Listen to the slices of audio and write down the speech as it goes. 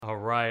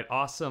right.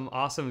 Awesome.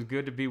 Awesome.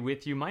 Good to be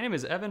with you. My name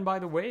is Evan, by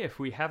the way. If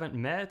we haven't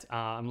met,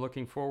 I'm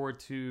looking forward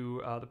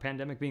to the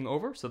pandemic being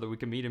over so that we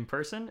can meet in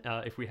person.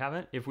 If we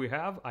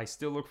have, I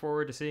still look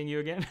forward to seeing you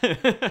again.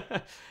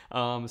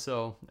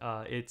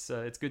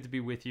 It's good to be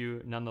with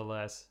you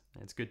nonetheless.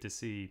 It's good to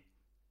see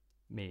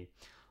me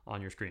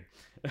on your screen,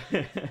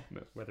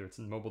 whether it's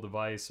a mobile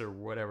device or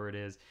whatever it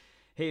is.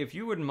 Hey, if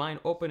you wouldn't mind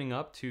opening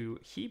up to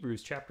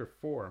Hebrews chapter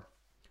 4.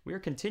 We are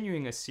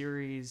continuing a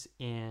series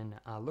in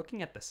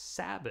looking at the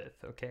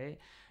Sabbath, okay?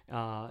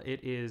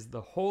 It is the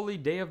holy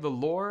day of the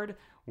Lord.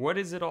 What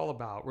is it all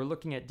about? We're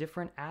looking at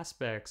different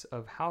aspects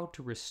of how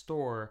to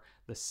restore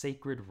the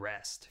sacred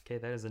rest, okay?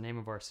 That is the name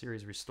of our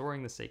series,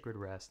 Restoring the Sacred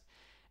Rest.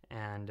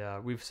 And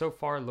we've so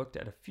far looked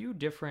at a few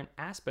different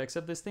aspects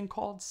of this thing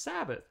called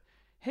Sabbath.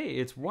 Hey,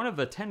 it's one of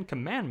the 10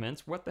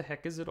 Commandments. What the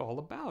heck is it all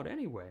about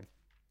anyway?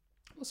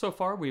 Well, so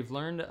far we've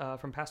learned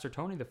from Pastor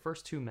Tony the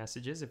first two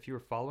messages. If you were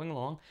following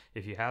along,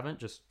 if you haven't,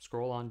 just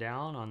scroll on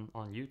down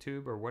on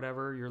YouTube or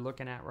whatever you're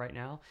looking at right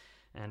now,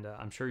 and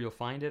I'm sure you'll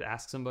find it.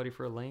 Ask somebody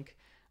for a link.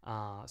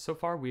 So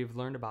far we've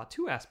learned about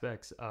two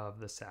aspects of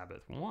the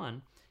Sabbath.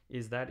 One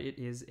is that it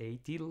is a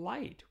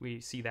delight.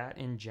 We see that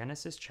in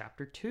Genesis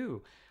chapter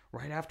 2.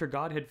 Right after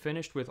God had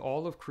finished with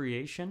all of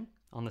creation,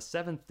 on the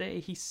seventh day,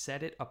 he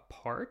set it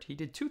apart. He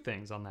did two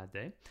things on that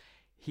day.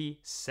 He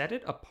set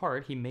it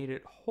apart. He made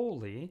it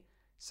holy.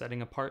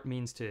 Setting apart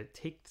means to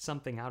take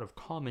something out of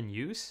common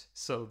use.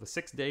 So the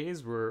 6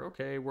 days were,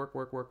 okay, work.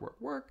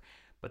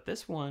 But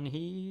this one,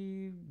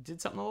 he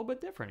did something a little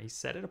bit different. He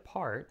set it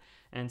apart.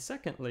 And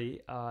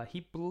secondly,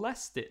 he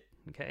blessed it,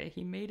 okay?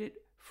 He made it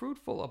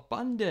fruitful,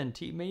 abundant.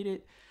 He made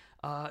it,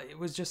 it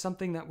was just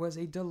something that was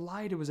a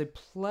delight. It was a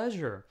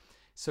pleasure.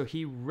 So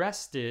he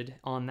rested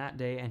on that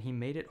day and he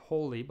made it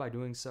holy by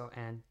doing so,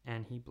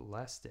 and he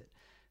blessed it.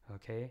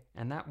 Okay,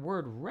 and that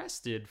word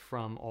rested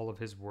from all of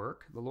his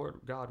work, the Lord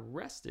God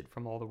rested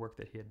from all the work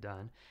that he had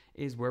done,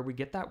 is where we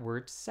get that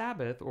word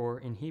Sabbath, or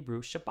in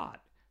Hebrew, Shabbat,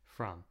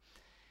 from.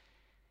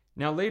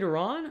 Now later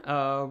on,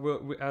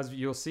 as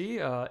you'll see,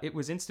 it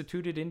was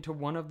instituted into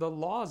one of the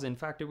laws. In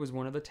fact, it was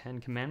one of the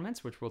 10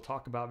 Commandments, which we'll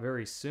talk about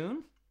very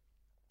soon.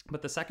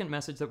 But the second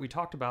message that we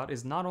talked about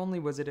is not only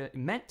was it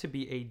meant to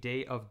be a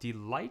day of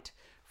delight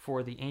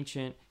for the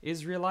ancient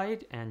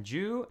Israelite and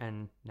Jew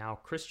and now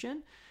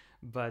Christian,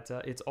 but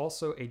it's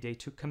also a day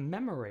to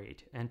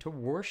commemorate and to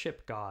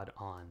worship God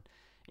on.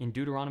 In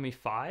Deuteronomy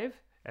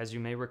 5, as you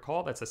may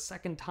recall, that's the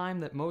second time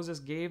that Moses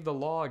gave the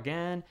law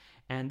again.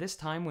 And this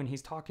time when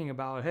he's talking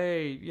about,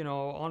 hey,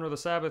 honor the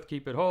Sabbath,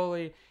 keep it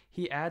holy,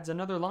 he adds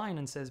another line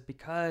and says,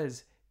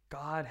 because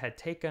God had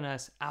taken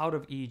us out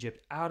of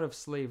Egypt, out of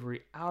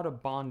slavery, out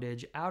of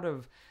bondage, out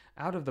of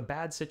the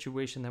bad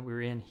situation that we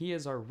were in. He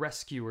is our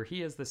rescuer.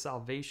 He is the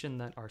salvation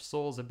that our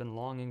souls have been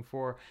longing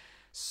for.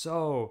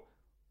 So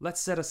let's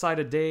set aside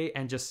a day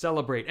and just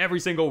celebrate every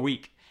single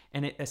week.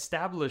 And it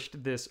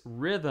established this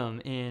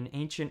rhythm in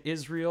ancient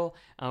Israel,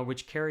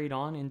 which carried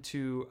on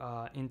into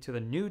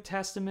the New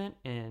Testament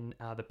and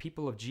the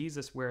people of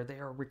Jesus, where they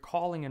are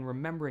recalling and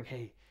remembering,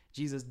 hey,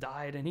 Jesus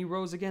died and he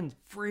rose again,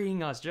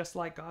 freeing us just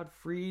like God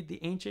freed the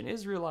ancient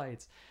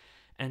Israelites.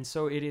 And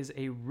so it is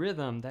a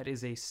rhythm that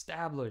is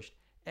established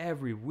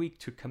every week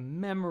to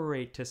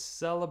commemorate, to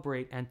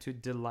celebrate, and to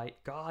delight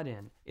God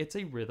in. It's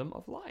a rhythm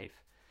of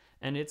life.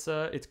 And it's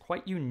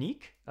quite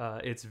unique.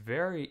 It's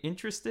very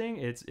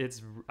interesting.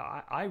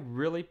 I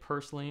really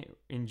personally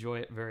enjoy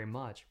it very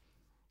much.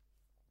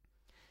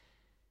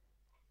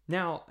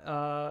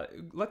 Now,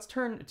 let's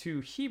turn to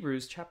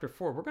Hebrews chapter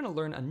 4. We're going to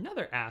learn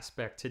another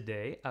aspect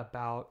today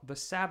about the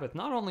Sabbath.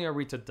 Not only are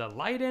we to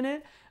delight in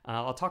it,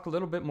 I'll talk a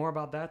little bit more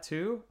about that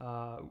too.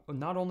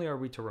 Not only are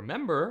we to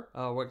remember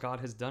what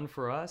God has done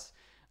for us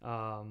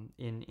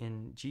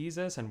in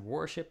Jesus and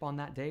worship on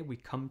that day, we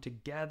come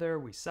together,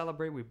 we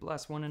celebrate, we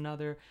bless one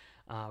another,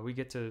 we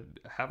get to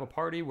have a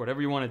party, whatever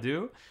you want to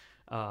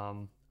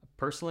do.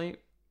 Personally,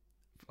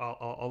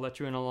 I'll let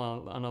you in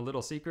on a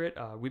little secret.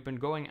 We've been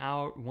going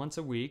out once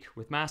a week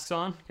with masks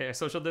on, okay,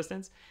 social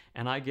distance,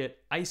 and I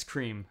get ice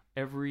cream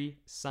every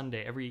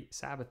Sunday, every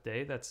Sabbath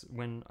day. That's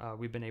when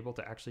we've been able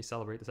to actually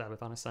celebrate the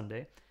Sabbath on a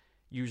Sunday.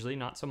 Usually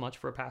not so much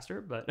for a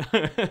pastor, but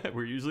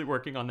we're usually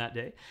working on that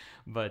day.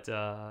 But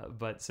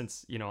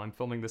since I'm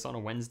filming this on a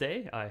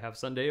Wednesday, I have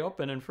Sunday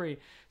open and free.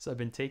 So I've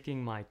been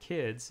taking my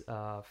kids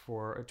to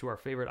our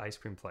favorite ice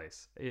cream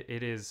place.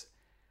 It is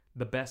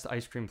the best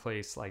ice cream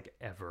place like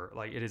ever.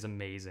 Like, it is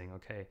amazing.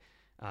 Okay,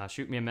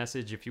 shoot me a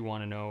message if you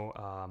want to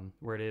know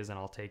where it is, and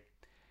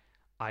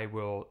I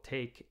will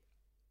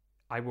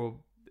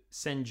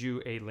send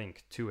you a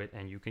link to it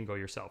and you can go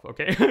yourself,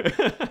 okay?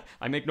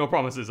 I make no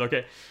promises,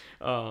 okay?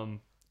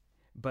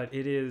 But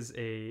it is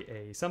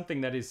a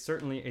something that is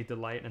certainly a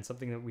delight and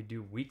something that we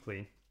do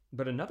weekly.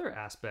 But another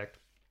aspect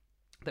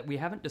that we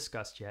haven't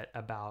discussed yet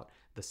about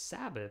the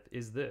Sabbath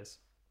is this,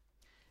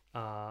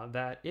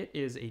 that it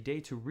is a day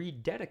to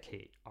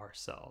rededicate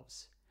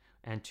ourselves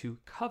and to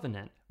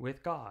covenant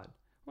with God.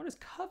 What does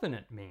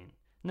covenant mean?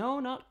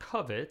 No, not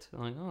covet,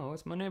 like, oh,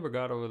 what's my neighbor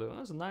got over there?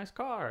 That's a nice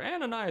car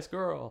and a nice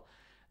girl.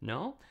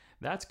 No,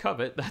 That's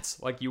covet.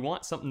 That's like you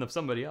want something of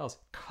somebody else.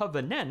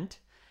 Covenant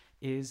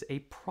is a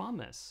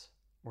promise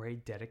or a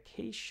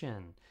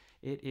dedication.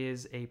 It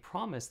is a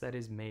promise that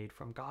is made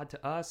from God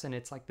to us, and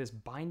it's like this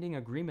binding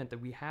agreement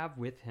that we have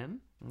with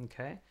Him.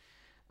 Okay,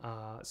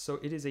 so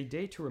it is a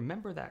day to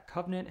remember that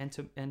covenant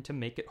and to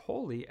make it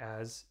holy,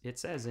 as it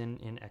says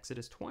in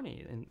Exodus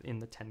 20 in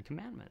the Ten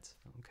Commandments.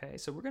 Okay,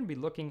 so we're going to be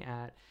looking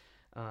at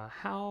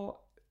how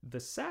the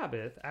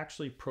Sabbath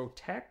actually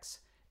protects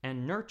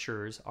and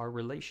nurtures our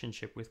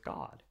relationship with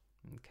God.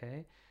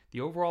 Okay,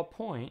 the overall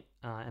point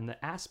and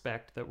the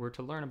aspect that we're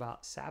to learn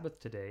about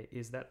Sabbath today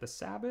is that the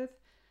Sabbath,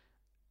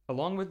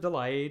 along with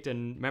delight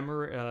and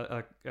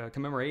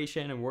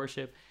commemoration and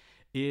worship,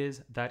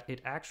 is that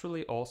it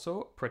actually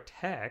also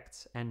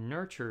protects and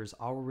nurtures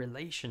our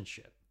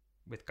relationship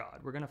with God.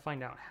 We're going to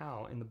find out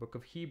how in the book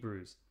of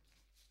Hebrews.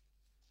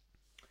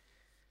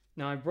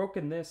 Now, I've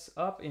broken this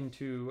up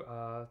into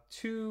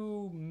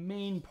two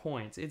main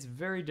points. It's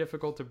very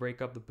difficult to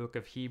break up the book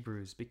of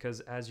Hebrews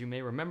because, as you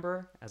may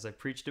remember, as I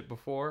preached it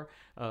before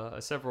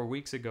several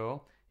weeks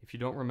ago, if you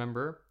don't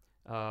remember,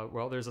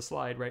 well, there's a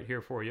slide right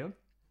here for you.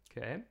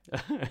 Okay.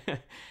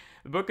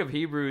 The book of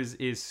Hebrews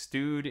is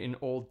stewed in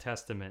Old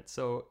Testament,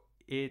 so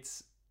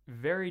it's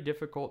very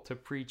difficult to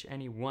preach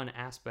any one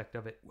aspect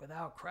of it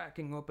without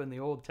cracking open the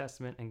Old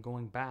Testament and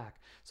going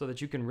back so that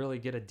you can really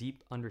get a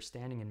deep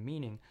understanding and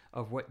meaning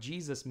of what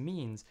Jesus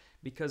means,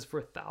 because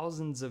for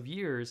thousands of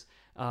years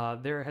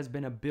there has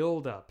been a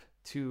build-up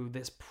to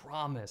this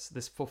promise,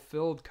 this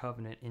fulfilled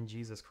covenant in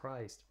Jesus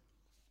Christ.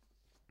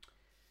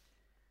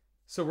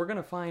 So we're going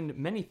to find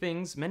many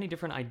things, many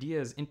different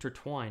ideas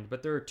intertwined,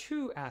 but there are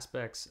two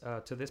aspects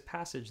to this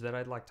passage that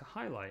I'd like to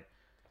highlight.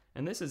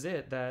 And this is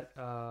it, that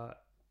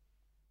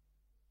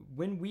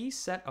when we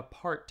set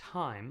apart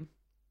time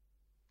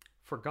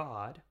for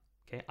God,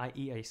 okay,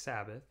 i.e. a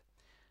Sabbath,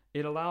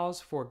 it allows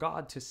for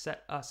God to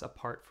set us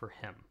apart for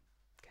Him.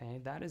 Okay,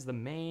 that is the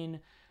main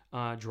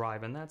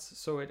drive, and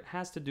so it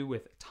has to do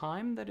with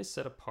time that is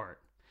set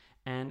apart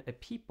and a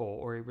people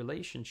or a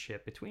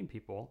relationship between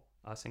people,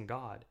 us and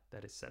God,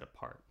 that is set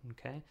apart.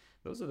 Okay,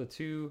 those are the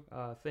two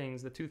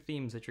things, the two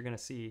themes that you're going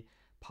to see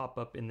pop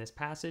up in this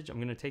passage. I'm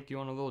going to take you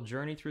on a little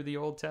journey through the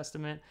Old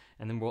Testament,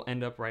 and then we'll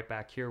end up right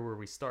back here where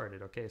we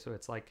started. Okay, so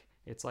it's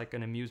like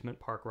an amusement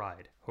park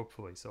ride,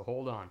 hopefully. So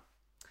hold on.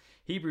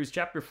 Hebrews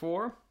chapter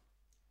 4,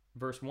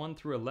 verse 1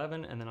 through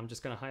 11, and then I'm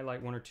just going to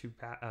highlight one or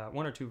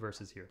two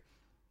verses here.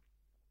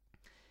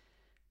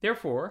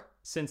 Therefore,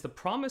 since the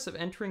promise of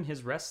entering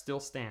His rest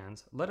still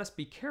stands, let us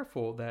be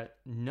careful that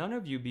none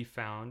of you be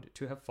found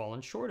to have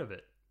fallen short of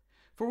it.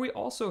 For we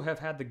also have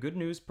had the good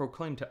news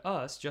proclaimed to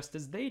us just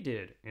as they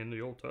did in the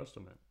Old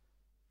Testament.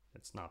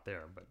 It's not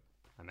there, but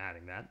I'm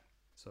adding that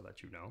so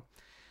that you know.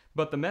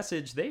 But the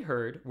message they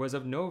heard was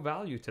of no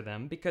value to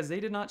them because they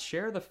did not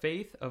share the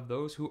faith of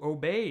those who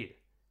obeyed.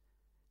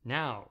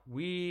 Now,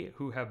 we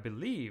who have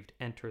believed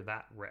enter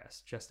that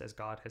rest, just as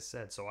God has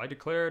said. So I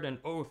declared an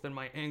oath in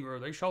my anger,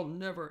 they shall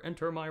never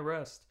enter my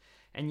rest.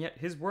 And yet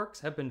His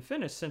works have been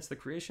finished since the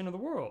creation of the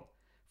world.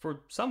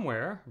 For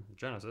somewhere,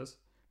 Genesis,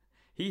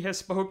 He has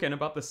spoken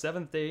about the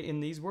seventh day in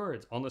these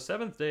words. On the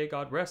seventh day,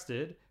 God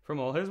rested from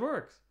all His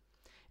works.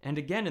 And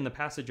again in the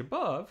passage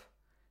above,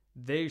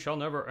 they shall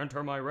never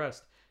enter my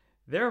rest.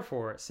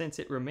 Therefore, since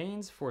it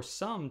remains for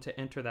some to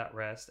enter that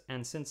rest,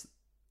 and since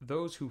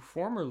those who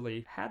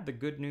formerly had the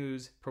good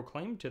news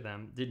proclaimed to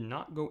them did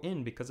not go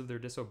in because of their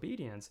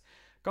disobedience,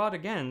 God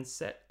again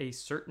set a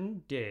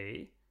certain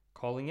day,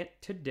 calling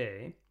it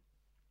today.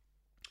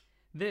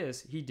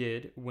 This He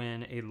did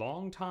when a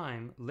long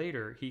time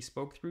later He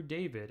spoke through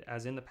David,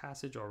 as in the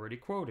passage already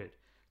quoted.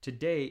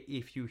 Today,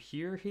 if you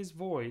hear His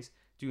voice,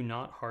 do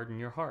not harden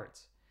your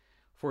hearts.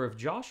 For if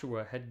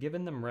Joshua had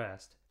given them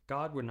rest,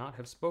 God would not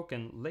have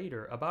spoken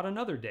later about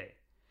another day.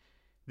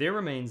 There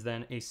remains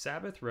then a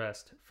Sabbath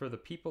rest for the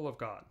people of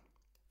God.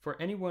 For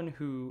anyone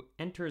who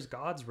enters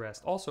God's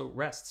rest also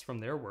rests from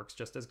their works,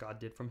 just as God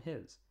did from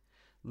His.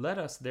 Let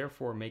us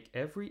therefore make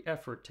every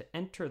effort to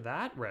enter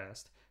that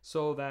rest,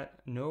 so that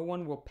no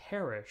one will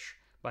perish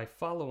by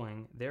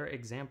following their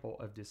example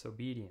of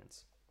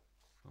disobedience.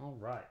 All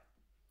right,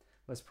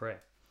 let's pray.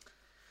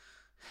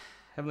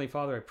 Heavenly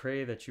Father, I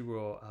pray that You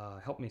will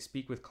help me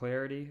speak with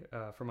clarity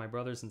for my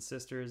brothers and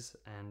sisters,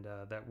 and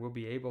that we'll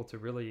be able to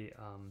really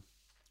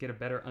get a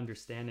better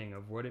understanding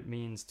of what it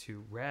means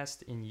to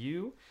rest in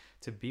You,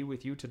 to be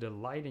with You, to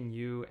delight in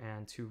You,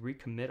 and to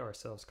recommit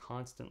ourselves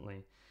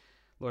constantly.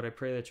 Lord, I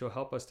pray that You'll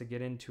help us to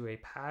get into a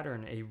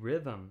pattern, a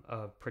rhythm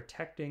of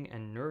protecting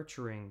and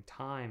nurturing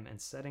time and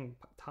setting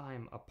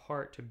time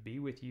apart to be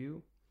with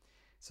You,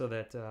 so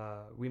that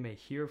we may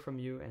hear from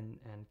You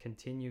and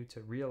continue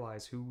to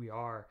realize who we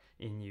are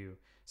in You.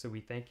 So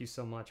we thank You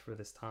so much for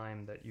this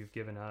time that You've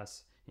given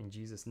us. In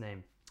Jesus'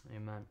 name,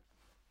 amen.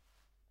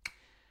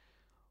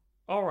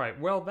 All right,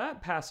 well,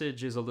 that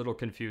passage is a little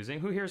confusing.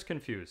 Who here is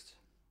confused?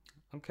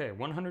 Okay,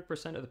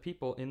 100% of the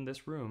people in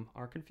this room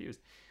are confused.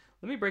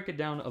 Let me break it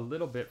down a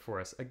little bit for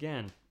us.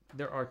 Again,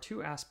 there are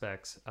two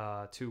aspects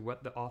to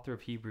what the author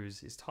of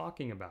Hebrews is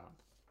talking about.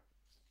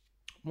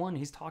 one,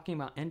 he's talking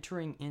about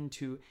entering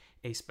into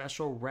a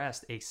special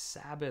rest, a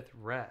Sabbath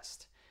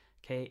rest.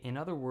 Okay, in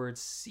other words,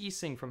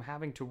 ceasing from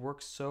having to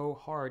work so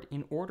hard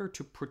in order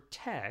to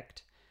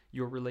protect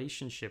your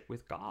relationship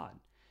with God.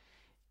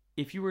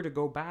 If you were to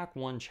go back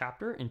one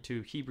chapter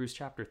into Hebrews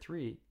chapter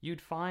 3,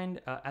 you'd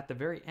find at the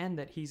very end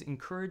that he's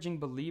encouraging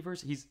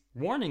believers. He's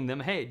warning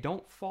them, hey,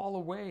 don't fall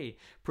away.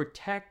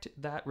 Protect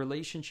that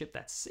relationship,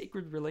 that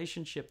sacred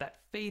relationship, that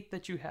faith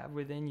that you have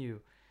within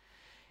you.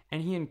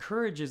 And he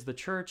encourages the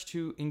church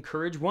to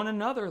encourage one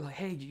another. Like,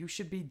 hey, you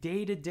should be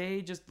day to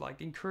day just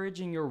like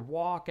encouraging your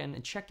walk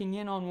and checking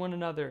in on one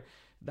another.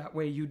 That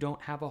way you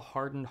don't have a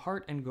hardened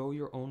heart and go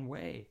your own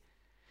way.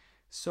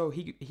 So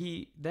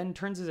he then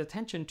turns his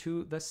attention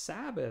to the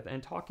Sabbath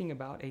and talking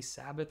about a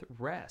Sabbath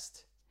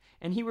rest.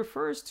 And he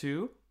refers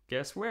to,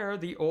 guess where?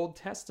 The Old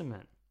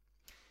Testament.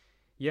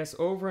 Yes,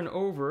 over and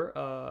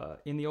over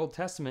in the Old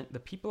Testament, the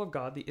people of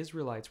God, the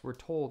Israelites, were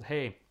told,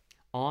 hey,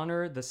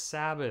 honor the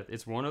Sabbath.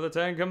 It's one of the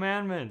 10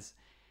 Commandments.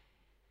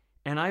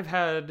 And I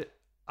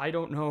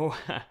don't know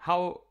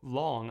how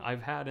long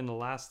I've had in the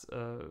last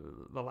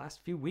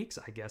few weeks,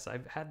 I guess.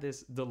 I've had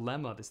this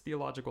dilemma, this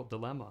theological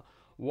dilemma.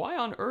 Why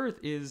on earth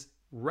is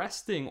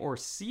resting or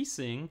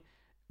ceasing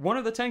one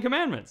of the 10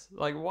 Commandments?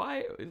 Like,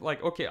 why?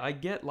 Like, okay, I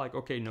get like,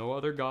 okay, no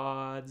other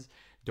gods.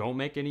 Don't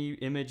make any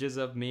images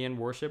of me and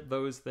worship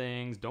those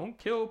things. Don't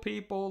kill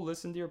people.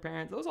 Listen to your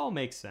parents. Those all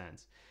make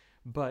sense.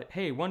 But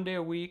hey, one day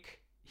a week,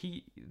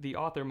 the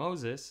author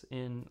Moses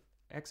in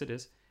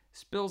Exodus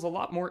spills a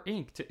lot more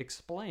ink to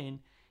explain,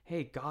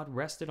 hey, God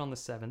rested on the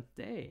 7th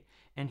day.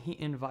 And he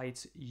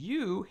invites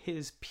you,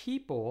 his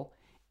people,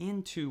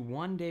 into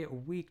one day a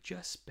week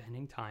just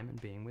spending time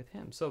and being with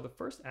him. So the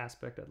first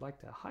aspect I'd like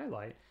to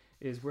highlight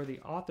is where the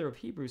author of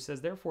Hebrews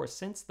says, therefore,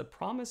 since the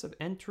promise of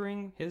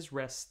entering his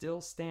rest still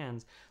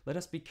stands, let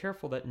us be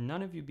careful that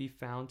none of you be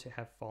found to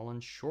have fallen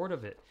short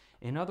of it.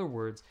 In other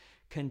words,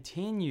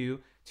 continue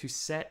to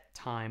set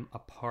time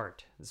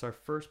apart. This is our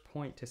first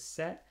point, to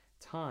set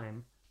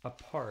time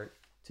apart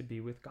to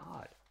be with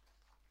God.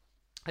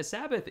 A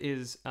Sabbath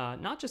is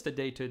not just a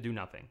day to do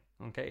nothing,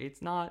 okay?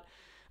 It's not,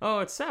 oh,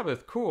 it's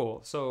Sabbath,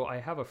 cool. So I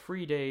have a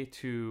free day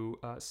to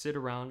sit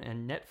around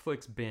and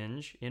Netflix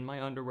binge in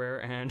my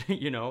underwear and,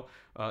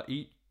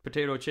 eat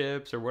potato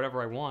chips or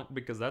whatever I want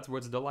because that's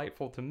what's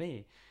delightful to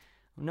me.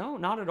 No,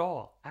 not at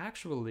all.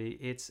 Actually,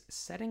 it's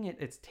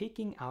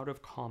taking out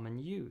of common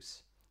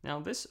use. Now,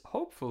 this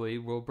hopefully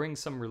will bring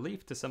some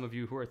relief to some of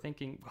you who are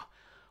thinking,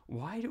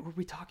 why are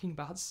we talking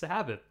about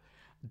Sabbath?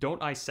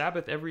 Don't I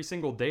Sabbath every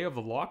single day of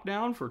the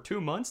lockdown for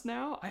 2 months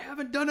now? I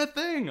haven't done a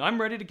thing.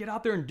 I'm ready to get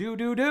out there and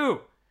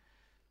do.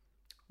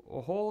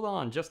 Well, hold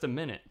on just a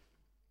minute.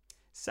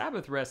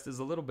 Sabbath rest is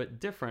a little bit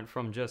different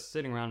from just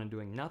sitting around and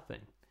doing nothing.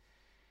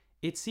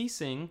 It's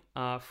ceasing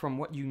from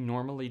what you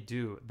normally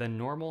do, the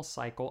normal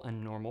cycle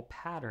and normal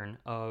pattern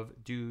of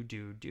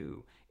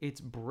do. It's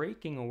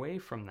breaking away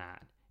from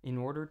that in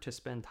order to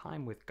spend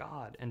time with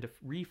God and to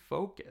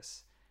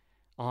refocus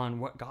on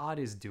what God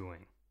is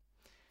doing.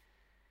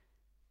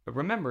 But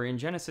remember, in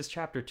Genesis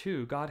chapter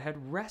 2, God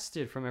had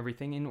rested from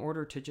everything in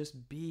order to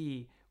just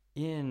be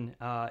in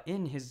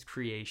his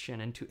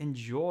creation and to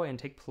enjoy and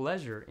take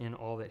pleasure in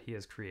all that he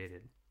has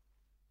created.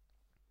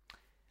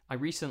 I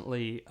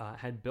recently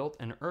had built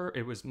an herb.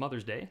 It was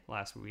Mother's Day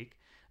last week,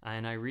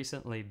 and I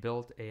recently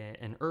built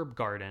an herb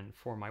garden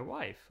for my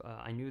wife.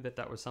 I knew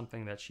that was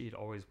something that she'd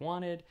always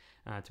wanted,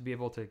 to be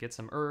able to get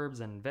some herbs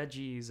and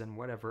veggies and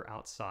whatever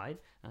outside.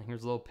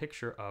 Here's a little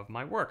picture of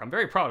my work. I'm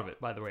very proud of it,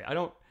 by the way. I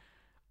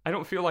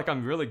don't feel like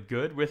I'm really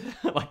good with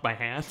like my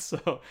hands,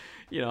 so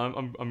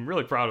I'm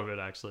really proud of it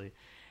actually.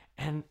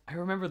 And I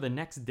remember the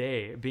next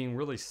day being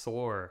really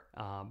sore,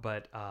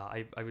 but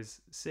I was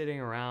sitting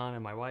around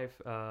and my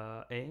wife,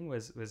 Aang,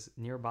 was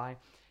nearby,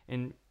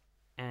 and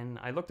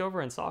I looked over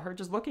and saw her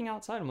just looking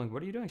outside. I'm like,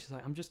 what are you doing? She's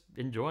like, I'm just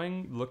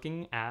enjoying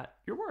looking at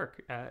your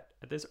work at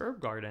this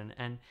herb garden.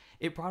 And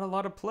it brought a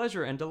lot of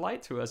pleasure and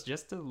delight to us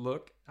just to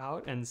look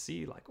out and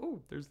see like,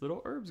 oh, there's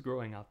little herbs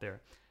growing out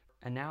there.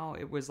 And now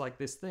it was like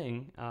this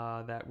thing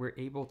that we're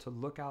able to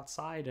look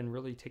outside and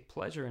really take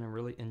pleasure in and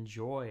really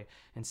enjoy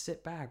and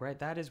sit back, right?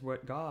 That is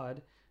what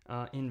God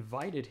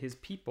invited his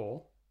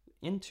people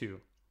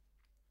into.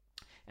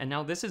 And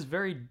now this is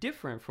very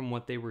different from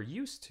what they were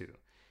used to.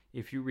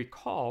 If you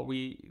recall,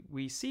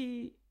 we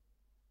see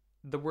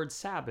the word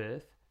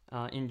Sabbath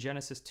in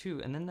Genesis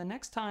 2, and then the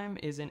next time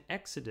is in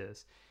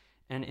Exodus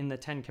and in the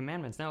 10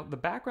 Commandments. Now, the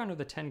background of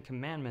the 10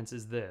 Commandments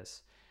is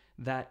this,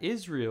 that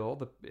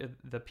Israel,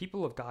 the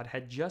people of God,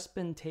 had just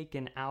been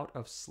taken out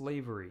of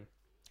slavery.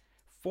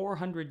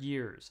 400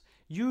 years.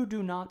 You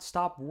do not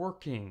stop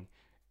working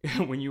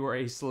when you are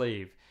a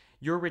slave.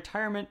 Your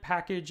retirement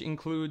package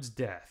includes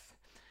death.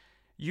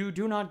 You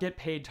do not get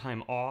paid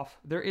time off.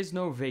 There is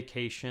no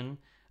vacation.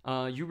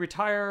 You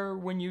retire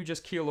when you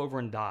just keel over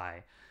and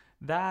die.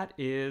 That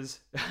is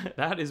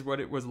what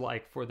it was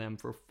like for them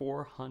for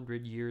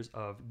 400 years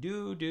of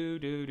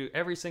do.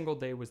 Every single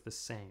day was the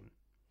same.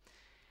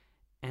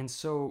 And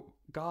so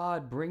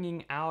God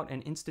bringing out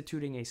and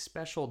instituting a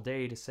special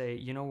day to say,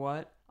 you know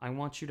what? I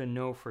want you to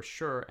know for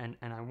sure, and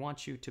I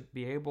want you to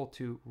be able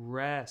to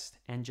rest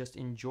and just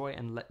enjoy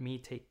and let me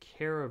take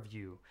care of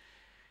you.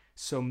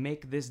 So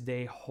make this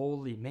day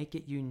holy, make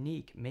it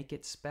unique, make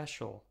it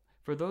special.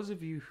 For those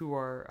of you who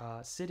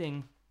are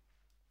sitting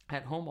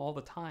at home all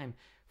the time,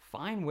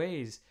 find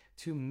ways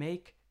to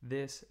make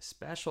this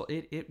special.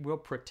 It will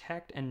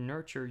protect and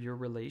nurture your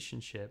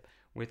relationship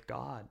with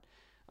God.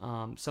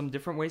 Some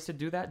different ways to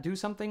do that. Do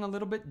something a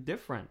little bit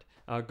different.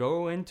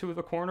 Go into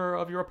the corner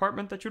of your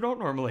apartment that you don't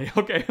normally.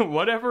 Okay,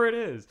 whatever it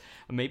is.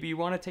 Maybe you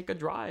want to take a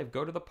drive.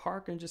 Go to the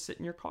park and just sit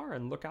in your car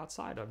and look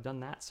outside. I've done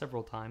that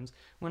several times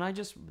when I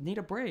just need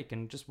a break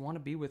and just want to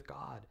be with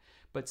God.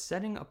 But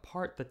setting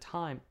apart the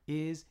time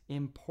is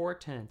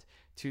important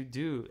to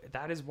do.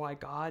 That is why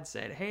God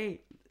said,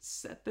 hey,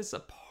 set this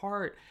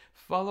apart.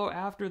 Follow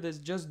after this.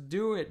 Just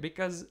do it,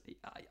 because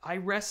I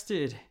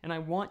rested and I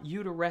want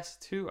you to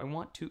rest too. I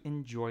want to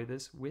enjoy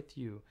this with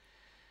you.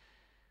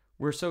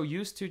 We're so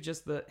used to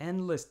just the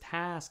endless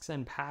tasks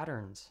and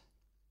patterns.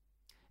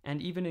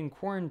 And even in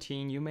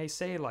quarantine, you may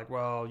say like,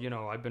 well,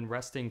 I've been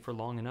resting for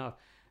long enough.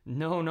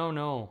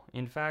 No.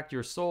 In fact,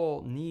 your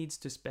soul needs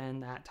to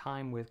spend that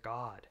time with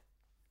God.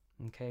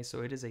 Okay, so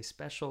it is a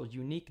special,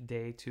 unique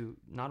day to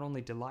not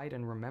only delight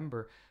and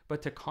remember,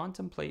 but to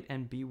contemplate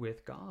and be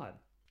with God.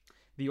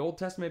 The Old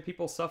Testament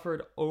people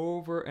suffered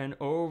over and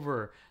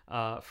over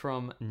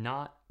from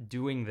not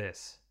doing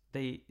this.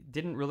 They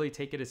didn't really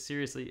take it as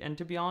seriously. And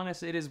to be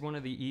honest, it is one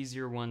of the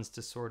easier ones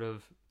to sort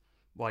of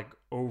like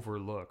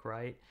overlook,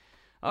 right?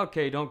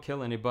 Okay, don't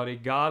kill anybody.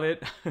 Got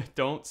it.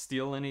 Don't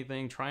steal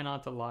anything. Try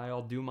not to lie.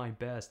 I'll do my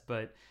best.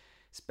 But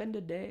spend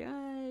a day,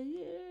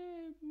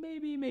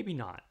 maybe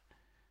not.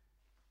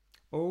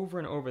 Over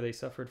and over, they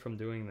suffered from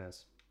doing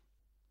this.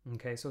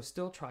 Okay, so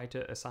still try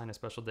to assign a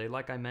special day.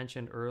 Like I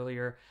mentioned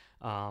earlier,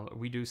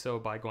 we do so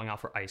by going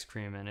out for ice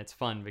cream, and it's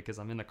fun because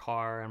I'm in the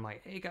car and I'm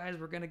like, hey guys,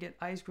 we're gonna get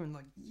ice cream. I'm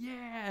like,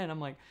 yeah, and I'm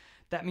like,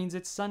 that means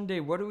it's Sunday.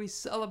 What do we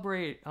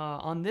celebrate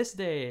on this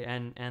day?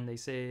 And they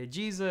say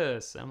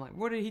Jesus. And I'm like,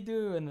 what did he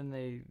do? And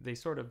then they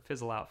sort of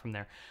fizzle out from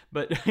there.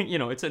 But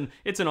it's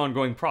an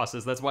ongoing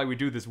process. That's why we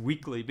do this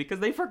weekly,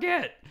 because they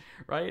forget,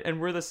 right? And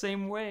we're the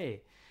same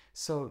way.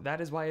 So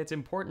that is why it's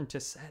important to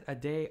set a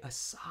day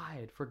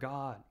aside for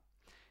God.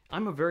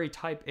 I'm a very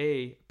type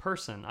A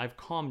person. I've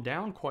calmed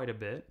down quite a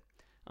bit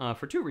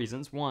for two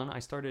reasons. One, I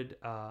started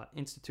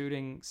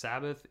instituting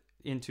Sabbath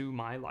into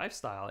my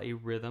lifestyle, a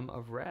rhythm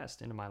of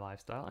rest into my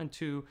lifestyle. And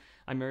two,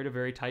 I married a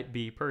very type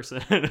B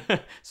person.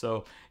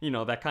 So,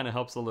 that kind of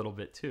helps a little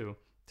bit too,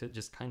 to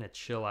just kind of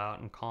chill out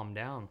and calm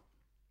down.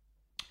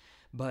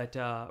 But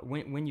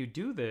when you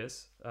do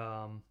this,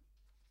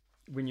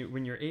 when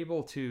you're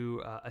able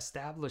to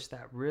establish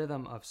that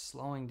rhythm of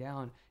slowing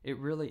down, it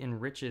really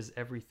enriches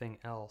everything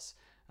else.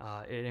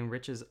 It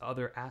enriches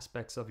other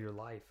aspects of your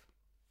life.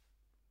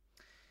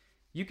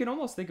 You can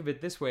almost think of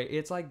it this way.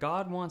 It's like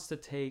God wants to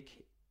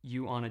take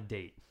you on a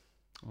date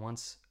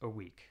once a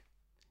week.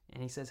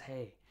 And he says,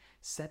 hey,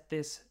 set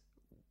this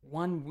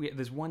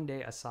one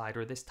day aside,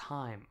 or this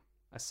time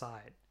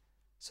aside,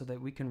 so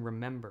that we can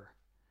remember.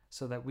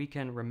 So that we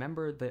can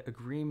remember the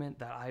agreement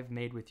that I've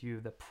made with you,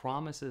 the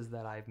promises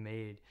that I've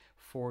made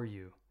for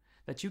you,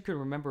 that you can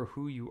remember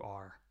who you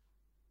are.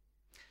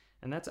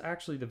 And that's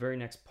actually the very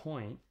next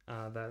point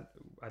that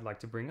I'd like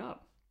to bring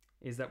up,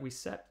 is that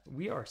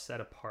we are set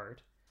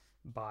apart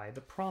by the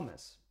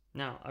promise.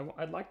 Now,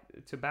 I'd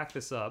like to back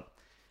this up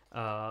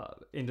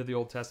into the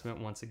Old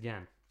Testament once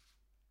again.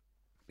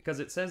 Because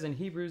it says in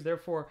Hebrews,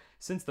 therefore,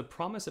 since the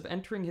promise of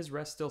entering his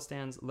rest still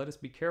stands, let us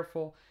be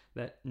careful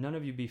that none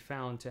of you be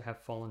found to have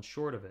fallen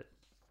short of it.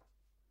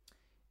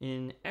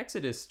 In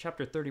Exodus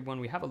chapter 31,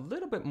 we have a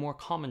little bit more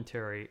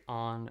commentary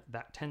on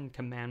that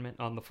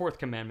on the fourth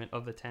commandment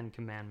of the 10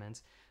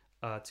 commandments,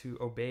 to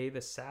obey the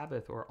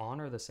Sabbath or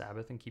honor the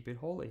Sabbath and keep it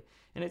holy.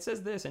 And it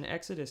says this in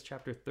Exodus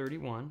chapter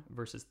 31,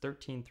 verses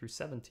 13 through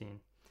 17. It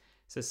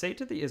says, say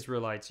to the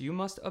Israelites, you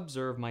must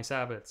observe my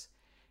Sabbaths.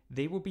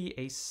 They will be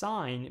a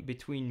sign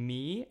between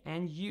me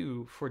and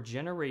you for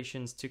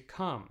generations to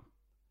come,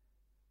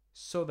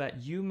 so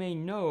that you may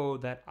know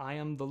that I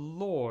am the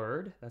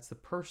Lord, that's the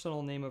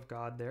personal name of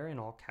God there in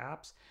all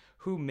caps,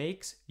 who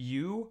makes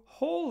you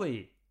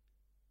holy.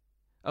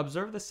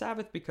 Observe the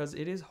Sabbath because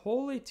it is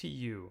holy to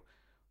you.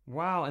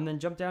 Wow. And then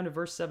jump down to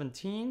verse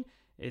 17.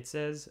 It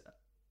says,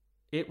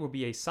 it will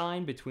be a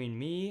sign between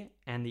me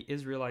and the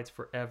Israelites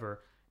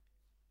forever.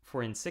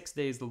 For in 6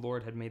 days the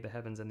Lord had made the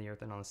heavens and the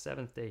earth, and on the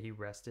seventh day he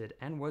rested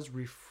and was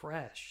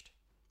refreshed.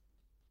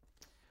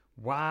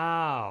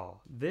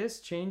 Wow, this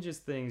changes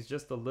things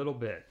just a little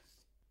bit.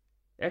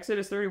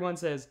 Exodus 31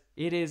 says,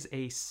 it is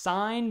a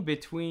sign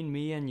between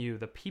me and you,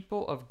 the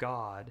people of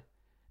God,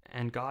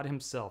 and God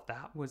himself.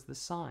 That was the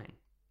sign.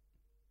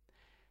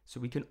 So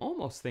we can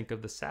almost think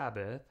of the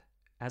Sabbath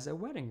as a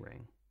wedding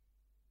ring.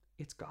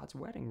 It's God's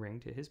wedding ring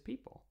to his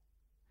people.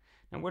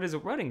 Now, what is a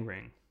wedding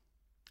ring?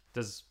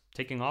 Does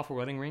taking off a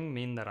wedding ring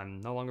mean that I'm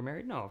no longer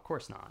married? No, of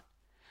course not.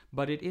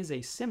 but it is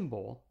a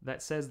symbol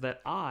that says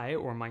that I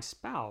or my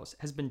spouse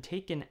has been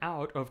taken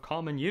out of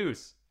common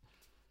use.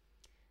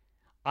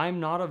 I'm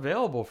not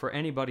available for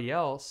anybody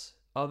else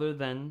other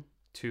than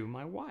to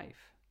my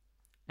wife,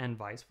 and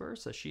vice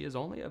versa. She is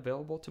only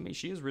available to me.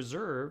 She is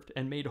reserved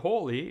and made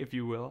holy, if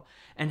you will,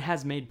 and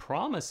has made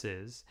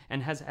promises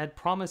and has had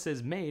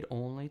promises made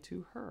only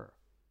to her.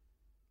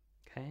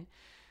 Okay?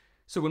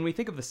 So when we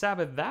think of the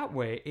Sabbath that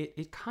way,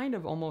 it kind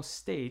of almost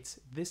states,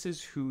 this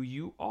is who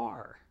you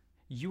are.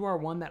 You are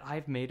one that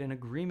I've made an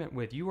agreement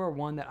with. You are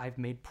one that I've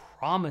made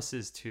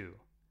promises to.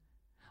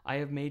 I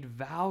have made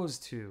vows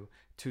to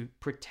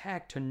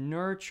protect, to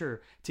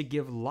nurture, to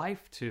give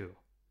life to.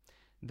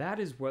 That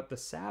is what the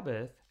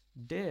Sabbath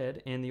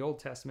did in the Old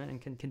Testament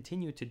and can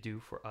continue to do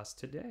for us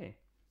today.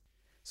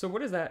 So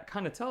what does that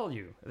kind of tell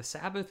you? The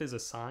Sabbath is a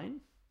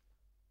sign?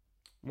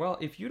 Well,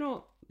 if you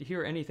don't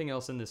hear anything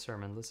else in this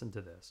sermon, listen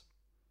to this.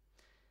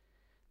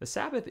 The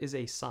Sabbath is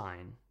a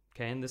sign,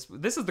 okay? And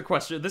this is the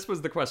question. This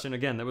was the question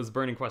again. That was the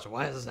burning question.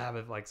 Why is the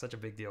Sabbath like such a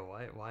big deal?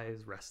 Why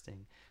is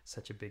resting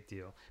such a big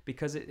deal?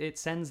 Because it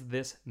sends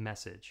this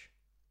message,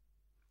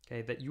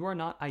 okay? That you are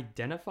not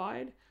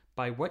identified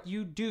by what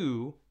you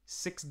do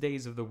 6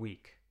 days of the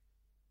week,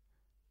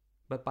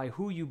 but by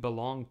who you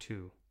belong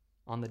to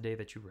on the day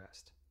that you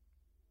rest.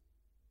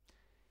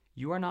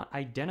 You are not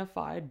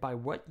identified by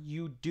what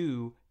you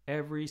do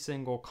every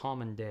single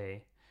common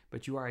day,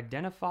 but you are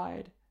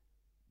identified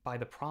by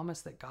the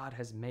promise that God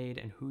has made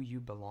and who you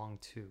belong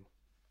to.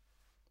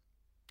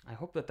 I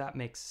hope that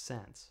makes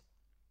sense.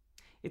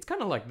 It's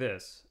kind of like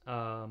this.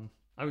 I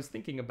was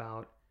thinking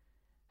about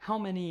how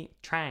many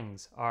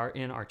Trangs are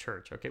in our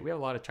church. Okay, we have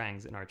a lot of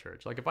Trangs in our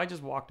church. Like if I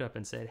just walked up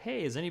and said,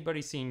 hey, has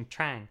anybody seen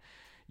Trang?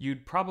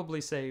 You'd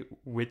probably say,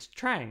 which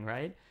Trang,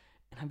 right?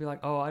 And I'd be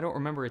like, oh, I don't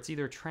remember. It's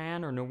either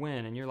Tran or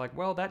Nguyen. And you're like,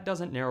 well, that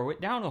doesn't narrow it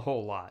down a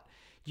whole lot.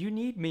 You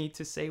need me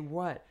to say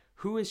what?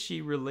 Who is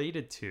she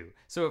related to?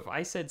 So if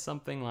I said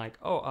something like,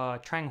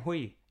 Trang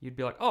Hui, you'd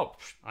be like, oh,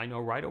 I know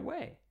right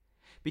away.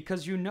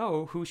 Because you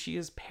know who she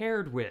is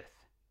paired with.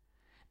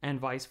 And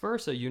vice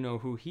versa, you know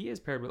who he is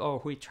paired with. Oh,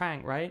 Hui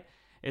Trang, right?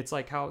 It's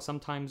like how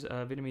sometimes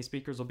Vietnamese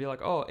speakers will be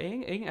like, oh,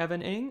 Ing,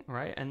 Evan Ing,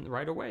 right? And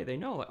right away they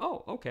know, like,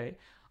 oh, okay.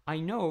 I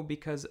know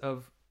because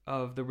of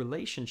the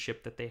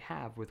relationship that they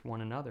have with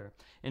one another.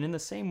 And in the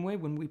same way,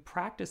 when we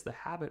practice the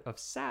habit of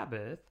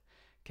Sabbath,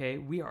 okay,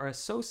 we are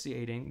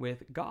associating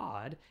with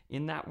God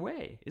in that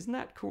way. Isn't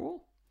that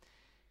cool?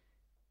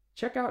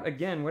 Check out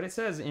again what it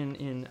says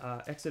in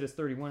Exodus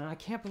 31. And I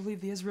can't believe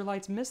the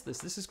Israelites missed this.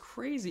 This is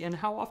crazy. And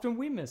how often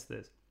we miss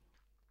this.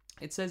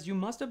 It says, you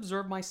must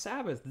observe my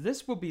Sabbath.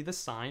 This will be the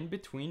sign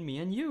between me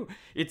and you.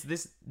 It's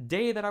this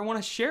day that I want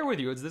to share with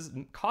you. It's this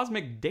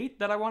cosmic date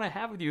that I want to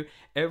have with you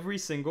every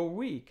single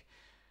week.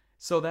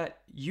 So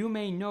that you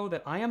may know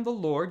that I am the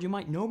Lord. You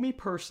might know me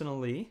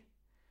personally,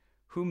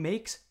 who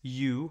makes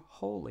you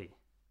holy,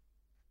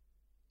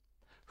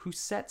 who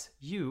sets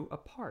you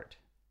apart.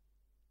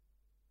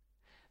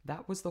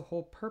 That was the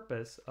whole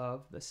purpose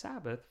of the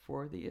Sabbath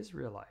for the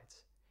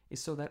Israelites,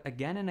 is so that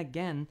again and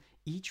again,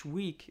 each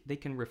week, they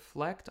can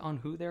reflect on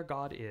who their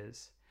God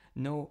is,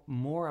 know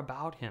more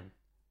about him,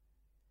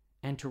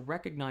 and to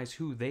recognize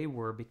who they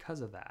were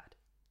because of that.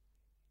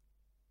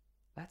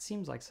 That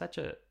seems like such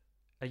a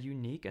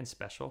unique and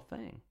special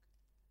thing.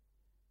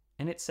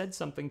 And it said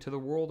something to the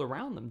world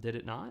around them, did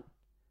it not?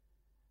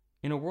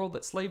 In a world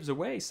that slaves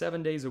away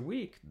 7 days a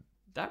week,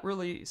 that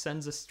really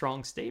sends a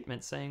strong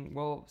statement saying,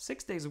 well,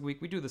 6 days a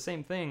week, we do the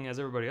same thing as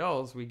everybody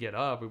else. We get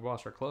up, we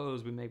wash our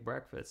clothes, we make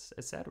breakfast,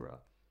 etc.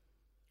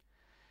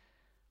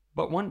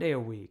 But 1 day a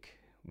week,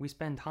 we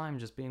spend time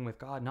just being with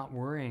God, not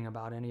worrying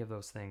about any of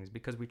those things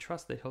because we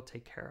trust that he'll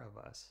take care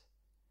of us.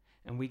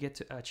 And we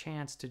get a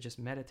chance to just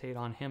meditate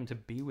on him, to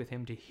be with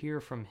him, to hear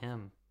from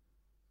him,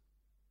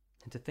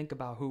 and to think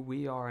about who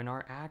we are in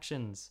our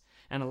actions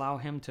and allow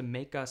him to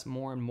make us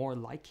more and more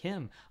like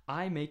him.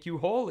 I make you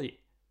holy,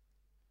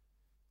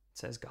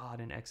 says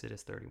God in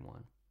Exodus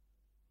 31.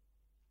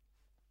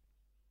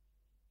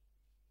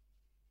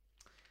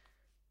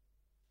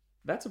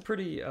 That's a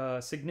pretty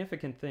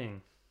significant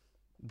thing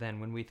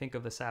then when we think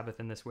of the Sabbath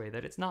in this way,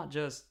 that it's not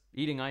just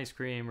eating ice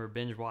cream or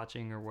binge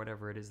watching or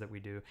whatever it is that we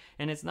do.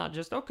 And it's not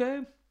just,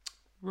 okay,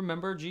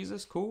 remember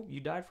Jesus, cool, you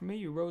died for me,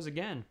 you rose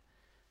again.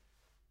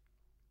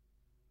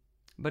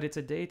 But it's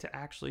a day to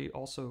actually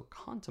also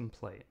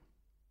contemplate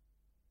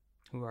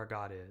who our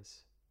God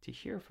is, to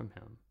hear from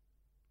him,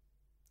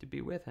 to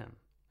be with him,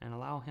 and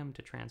allow him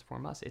to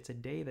transform us. It's a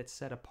day that's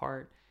set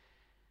apart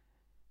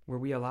where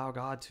we allow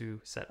God to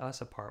set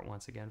us apart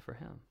once again for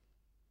him.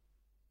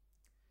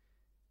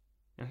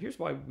 Now here's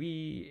why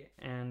we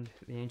and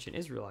the ancient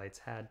Israelites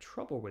had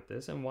trouble with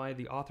this, and why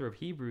the author of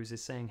Hebrews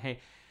is saying, hey,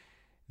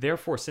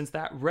 therefore, since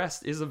that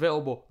rest is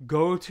available,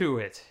 go to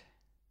it.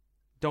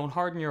 Don't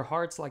harden your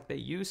hearts like they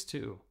used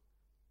to,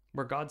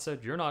 where God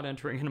said, you're not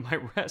entering into my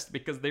rest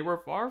because they were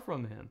far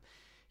from him.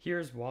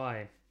 Here's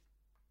why.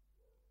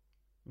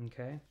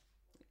 Okay?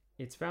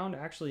 It's found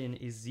actually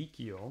in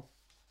Ezekiel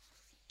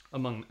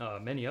among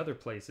many other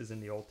places in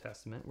the Old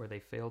Testament where they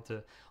failed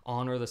to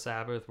honor the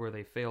Sabbath, where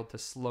they failed to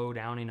slow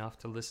down enough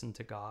to listen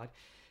to God.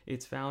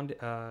 It's found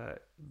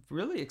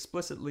really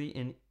explicitly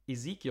in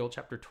Ezekiel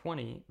chapter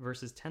 20,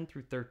 verses 10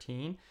 through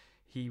 13.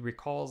 He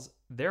recalls,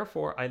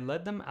 "Therefore I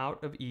led them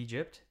out of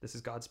Egypt," this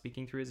is God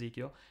speaking through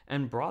Ezekiel,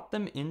 "and brought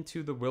them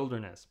into the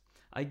wilderness.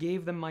 I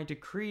gave them my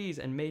decrees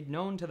and made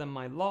known to them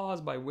my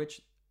laws by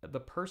which the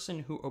person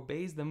who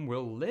obeys them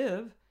will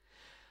live.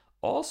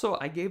 Also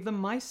I gave them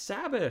my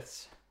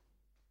Sabbaths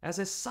as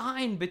a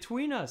sign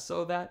between us,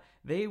 so that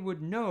they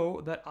would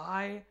know that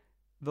I,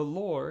 the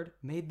Lord,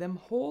 made them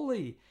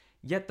holy.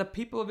 Yet the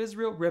people of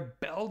Israel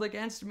rebelled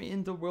against me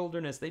in the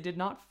wilderness. They did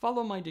not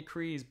follow my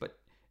decrees, but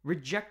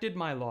rejected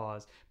my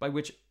laws, by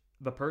which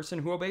the person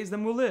who obeys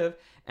them will live,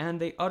 and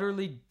they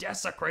utterly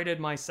desecrated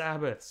my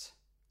Sabbaths.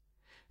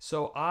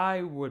 So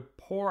I would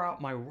pour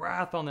out my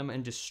wrath on them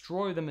and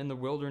destroy them in the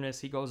wilderness."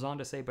 He goes on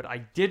to say, "But I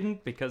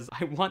didn't, because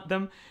I want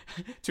them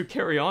to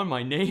carry on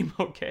my name,"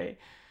 okay?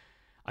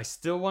 "I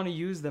still want to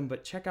use them,"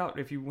 but check out,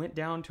 if you went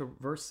down to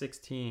verse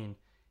 16,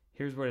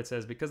 here's what it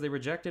says: "Because they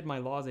rejected my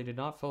laws, they did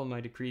not follow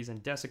my decrees,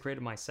 and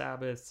desecrated my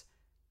Sabbaths."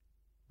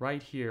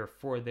 Right here,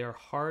 "For their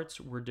hearts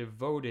were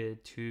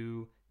devoted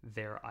to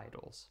their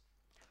idols."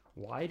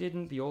 Why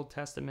didn't the Old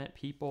Testament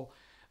people,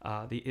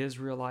 the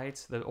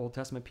Israelites, the Old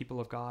Testament people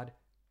of God,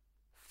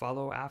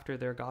 follow after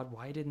their God?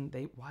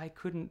 Why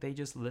couldn't they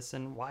just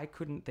listen? Why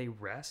couldn't they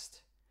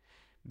rest?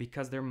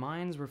 Because their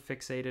minds were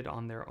fixated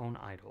on their own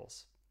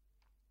idols.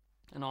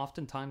 And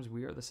oftentimes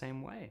we are the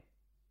same way.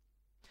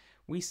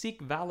 We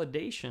seek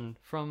validation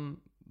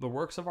from the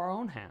works of our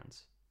own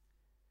hands.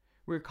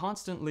 We're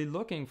constantly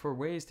looking for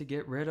ways to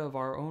get rid of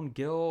our own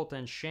guilt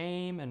and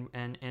shame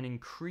and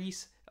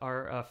increase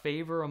our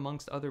favor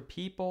amongst other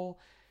people.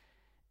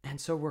 And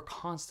so we're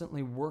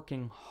constantly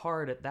working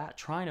hard at that,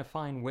 trying to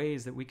find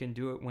ways that we can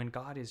do it when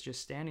God is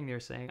just standing there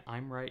saying,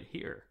 "I'm right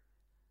here.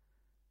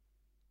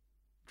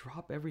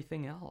 Drop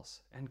everything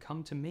else and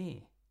come to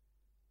me.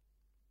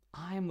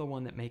 I am the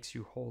one that makes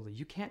you holy.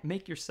 You can't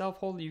make yourself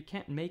holy. You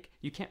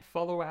can't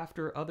follow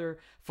after other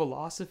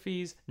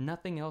philosophies.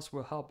 Nothing else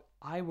will help.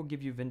 I will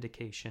give you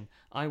vindication.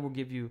 I will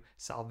give you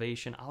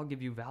salvation. I'll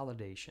give you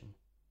validation,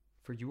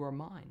 for you are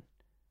mine."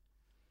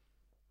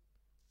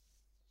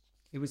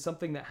 It was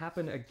something that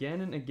happened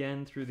again and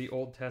again through the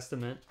Old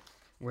Testament,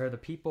 where the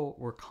people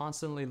were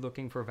constantly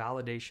looking for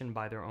validation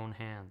by their own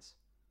hands.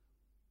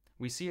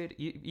 We see it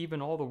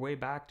even all the way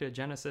back to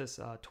Genesis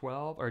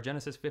 12 or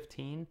Genesis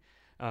 15,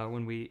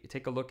 when we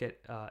take a look at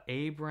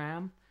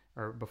Abraham,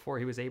 or before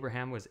he was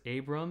Abraham was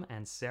Abram,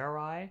 and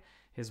Sarai,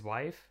 his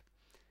wife.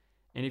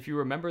 And if you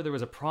remember, there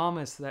was a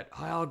promise that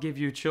I'll give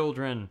you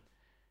children.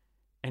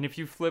 And if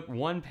you flip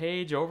one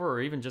page over, or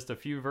even just a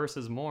few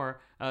verses more,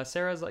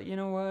 Sarah's like, "You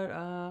know what?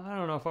 I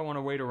don't know if I want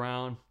to wait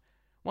around.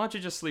 Why don't you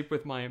just sleep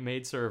with my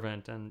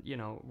maidservant?" And,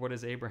 what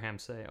does Abraham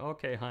say?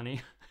 "Okay,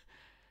 honey."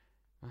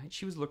 Right?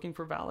 She was looking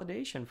for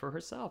validation for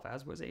herself,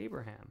 as was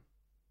Abraham.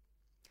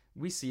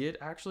 We see it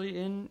actually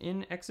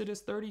in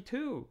Exodus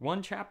 32,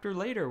 one chapter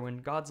later, when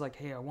God's like,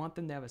 "Hey, I want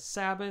them to have a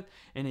Sabbath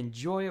and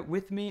enjoy it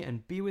with me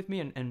and be with me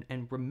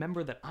and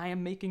remember that I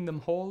am making them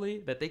holy,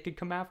 that they could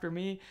come after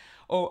me.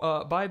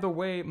 Oh, by the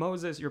way,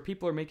 Moses, your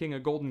people are making a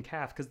golden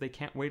calf because they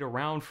can't wait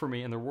around for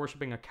me and they're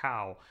worshiping a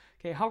cow."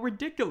 Okay, how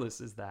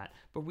ridiculous is that?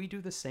 But we do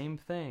the same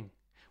thing.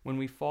 When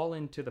we fall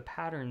into the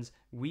patterns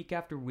week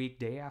after week,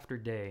 day after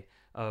day,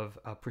 of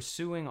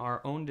pursuing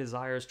our own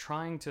desires,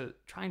 trying to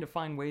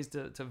find ways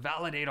to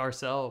validate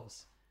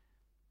ourselves,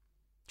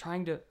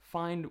 trying to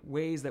find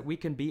ways that we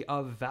can be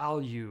of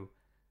value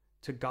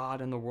to God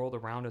and the world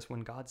around us,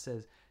 when God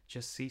says,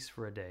 "Just cease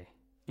for a day.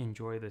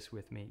 Enjoy this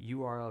with me.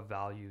 You are of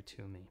value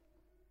to me."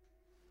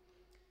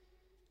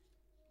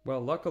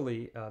 Well,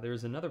 luckily,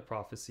 there's another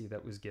prophecy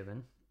that was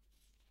given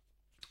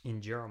in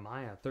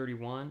Jeremiah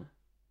 31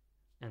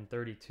 and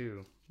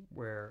 32,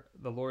 where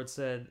the Lord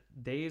said,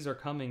 "Days are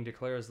coming,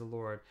 declares the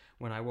Lord,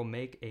 when I will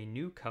make a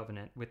new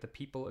covenant with the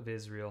people of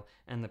Israel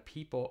and the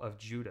people of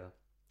Judah.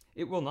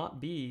 It will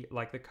not be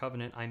like the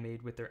covenant I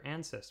made with their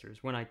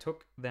ancestors when I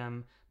took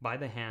them by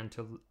the hand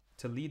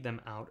to lead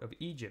them out of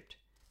Egypt,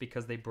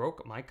 because they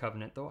broke my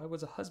covenant, though I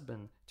was a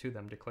husband to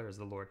them, declares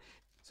the Lord."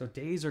 So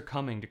days are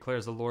coming,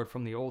 declares the Lord,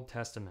 from the Old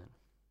Testament.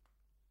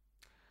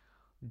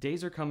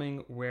 Days are coming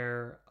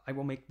where I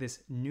will make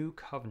this new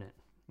covenant.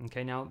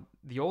 Okay, now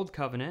the old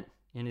covenant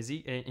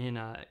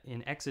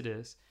in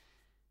Exodus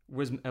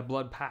was a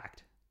blood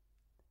pact.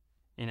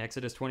 In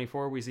Exodus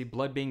 24, we see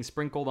blood being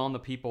sprinkled on the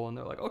people, and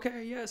they're like,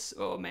 "Okay, yes,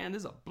 oh man,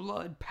 this is a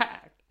blood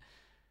pact."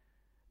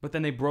 But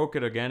then they broke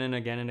it again and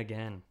again and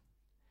again.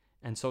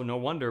 And so no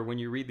wonder when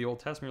you read the Old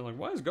Testament, you're like,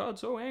 "Why is God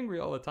so angry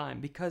all the time?"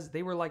 Because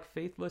they were like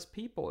faithless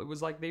people. It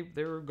was like they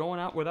were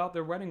going out without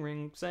their wedding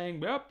ring,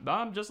 saying, "Yep,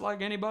 I'm just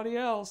like anybody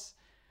else.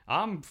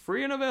 I'm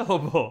free and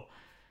available."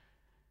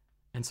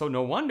 And so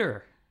no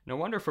wonder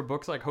for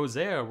books like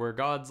Hosea, where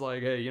God's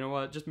like, "Hey, you know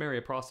what? Just marry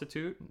a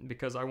prostitute,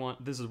 because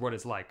this is what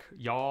it's like,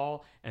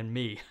 y'all and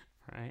me,"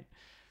 right?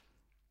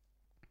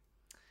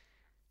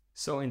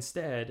 So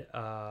instead,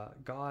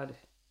 God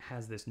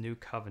has this new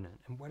covenant.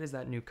 And what is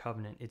that new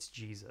covenant? It's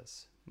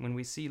Jesus. When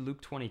we see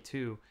Luke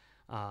 22,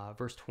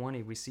 verse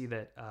 20, we see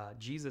that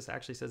Jesus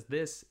actually says,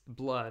 this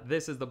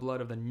is the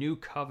blood of the new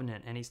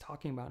covenant. And he's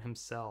talking about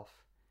himself,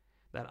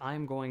 that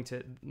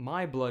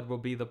my blood will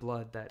be the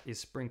blood that is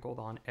sprinkled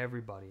on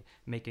everybody,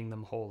 making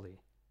them holy.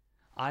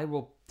 I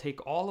will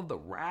take all of the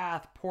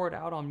wrath poured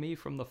out on me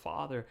from the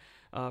Father,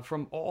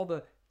 from all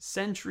the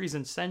centuries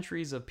and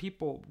centuries of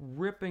people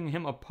ripping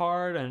him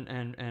apart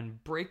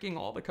and breaking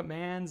all the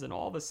commands and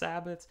all the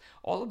Sabbaths.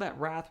 All of that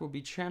wrath will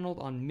be channeled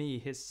on me,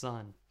 his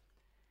Son,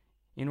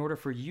 in order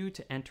for you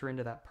to enter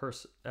into that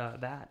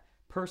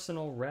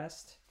personal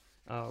rest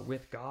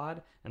with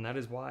God. And that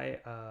is why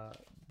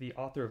the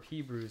author of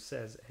Hebrews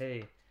says,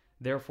 hey,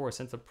 therefore,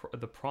 since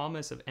the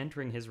promise of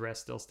entering his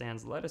rest still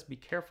stands, let us be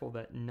careful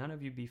that none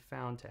of you be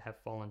found to have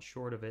fallen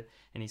short of it.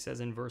 And he says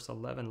in verse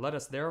 11, let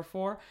us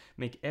therefore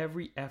make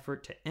every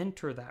effort to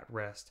enter that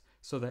rest,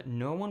 so that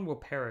no one will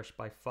perish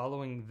by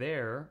following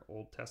their,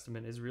 Old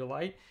Testament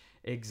Israelite,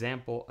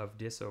 example of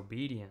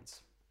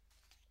disobedience.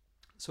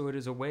 So it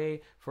is a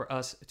way for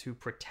us to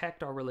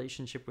protect our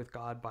relationship with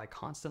God by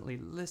constantly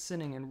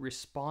listening and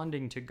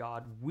responding to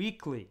God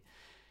weekly.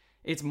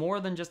 It's more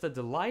than just a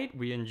delight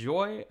we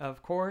enjoy,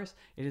 of course.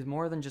 It is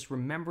more than just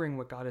remembering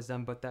what God has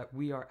done, but that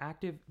we are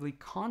actively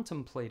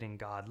contemplating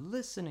God,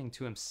 listening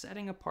to him,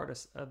 setting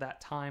apart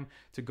that time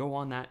to go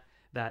on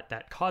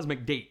that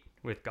cosmic date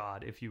with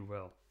God, if you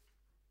will.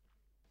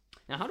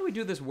 Now, how do we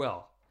do this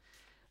well?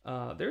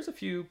 There's a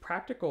few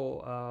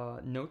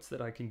practical notes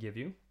that I can give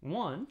you.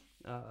 One,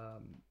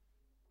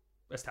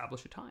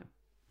 establish a time.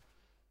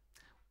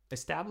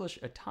 Establish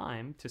a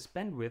time to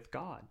spend with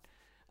God.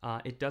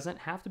 It doesn't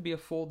have to be a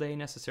full day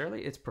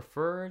necessarily. It's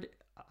preferred.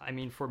 I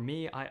mean, for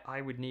me,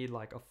 I would need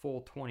like a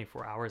full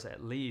 24 hours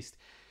at least.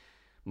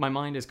 My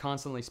mind is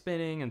constantly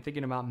spinning and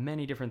thinking about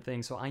many different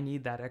things, so I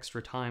need that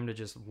extra time to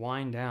just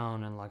wind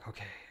down and like,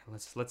 okay,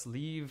 let's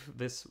leave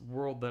this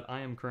world that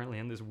I am currently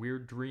in, this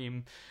weird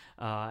dream,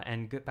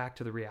 and get back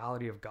to the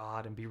reality of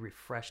God and be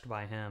refreshed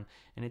by him.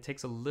 And it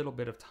takes a little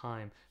bit of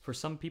time. For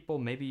some people,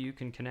 maybe you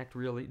can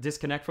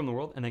disconnect from the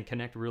world and then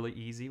connect really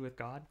easy with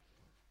God.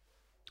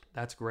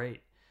 That's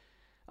great.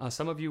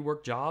 Some of you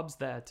work jobs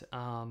that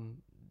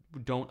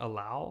don't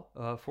allow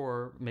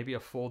for maybe a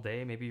full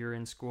day. Maybe you're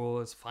in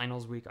school, it's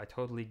finals week. I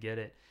totally get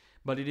it.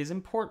 But it is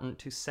important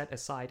to set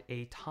aside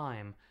a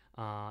time,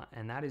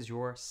 and that is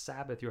your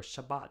Sabbath, your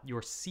Shabbat,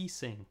 your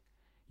ceasing,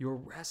 your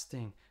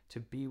resting to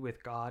be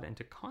with God and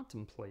to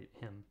contemplate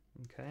him.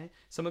 Okay?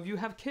 Some of you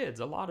have kids,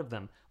 a lot of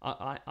them.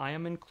 I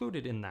am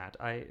included in that.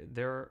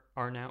 We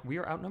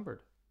are outnumbered.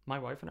 My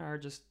wife and I are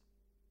just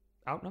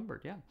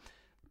outnumbered, yeah.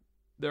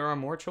 There are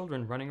more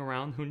children running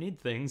around who need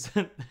things.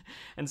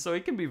 And so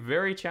it can be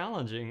very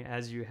challenging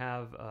as you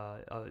have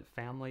a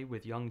family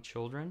with young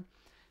children.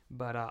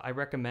 But I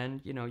recommend,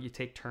 you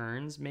take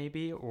turns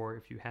maybe, or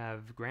if you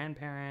have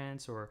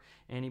grandparents or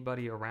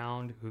anybody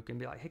around who can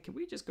be like, hey, can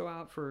we just go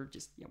out for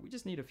we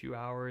just need a few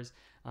hours,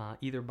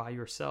 either by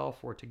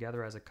yourself or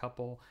together as a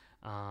couple,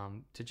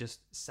 to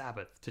just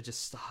Sabbath, to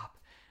just stop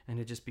and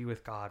to just be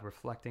with God,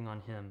 reflecting on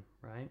him,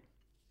 right?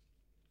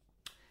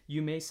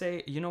 You may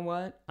say, you know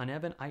what,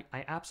 Evan, I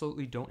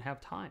absolutely don't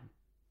have time.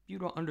 You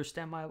don't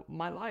understand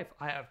my life.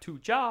 I have 2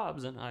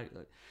 jobs, and I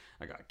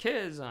got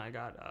kids, and I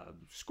got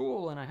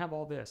school, and I have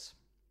all this.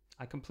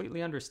 I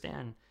completely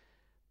understand.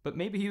 But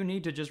maybe you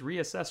need to just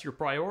reassess your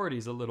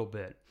priorities a little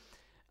bit.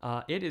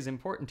 It is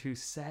important to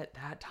set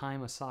that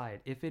time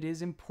aside. If it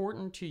is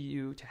important to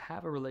you to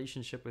have a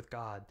relationship with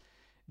God,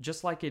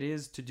 just like it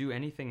is to do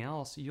anything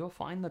else, you'll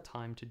find the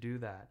time to do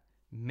that.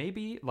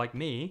 Maybe, like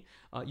me,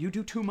 you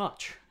do too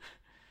much.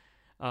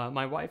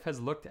 My wife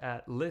has looked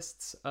at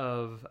lists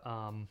of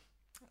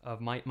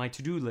my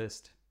to-do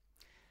list,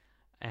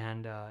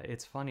 and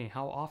it's funny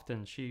how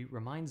often she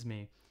reminds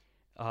me,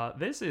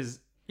 this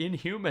is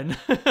inhuman.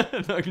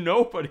 Like,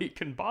 nobody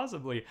can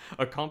possibly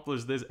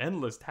accomplish this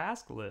endless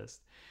task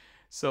list.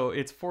 So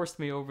it's forced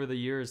me over the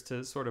years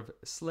to sort of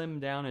slim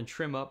down and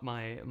trim up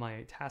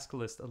my task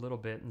list a little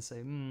bit and say,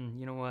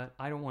 you know what?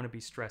 I don't want to be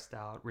stressed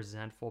out,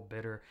 resentful,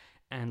 bitter,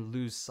 and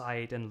lose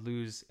sight and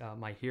lose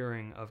my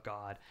hearing of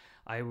God.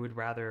 I would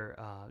rather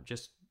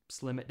just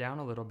slim it down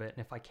a little bit.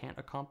 And if I can't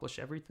accomplish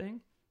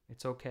everything,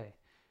 it's okay.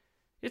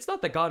 It's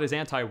not that God is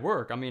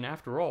anti-work. I mean,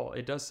 after all,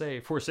 it does say,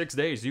 for 6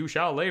 days you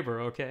shall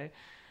labor, okay?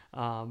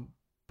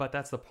 But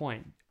that's the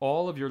point.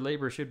 All of your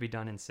labor should be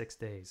done in 6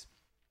 days.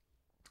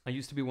 I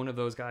used to be one of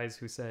those guys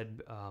who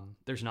said,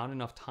 there's not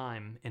enough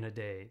time in a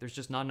day. There's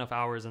just not enough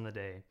hours in the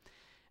day.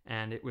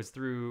 And it was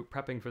through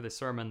prepping for this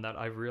sermon that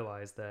I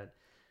realized that,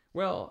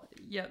 well,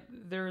 yeah,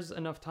 there's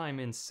enough time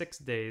in 6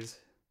 days,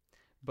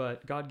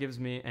 but God gives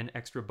me an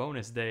extra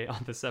bonus day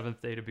on the 7th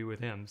day to be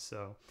with him.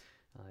 So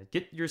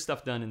get your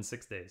stuff done in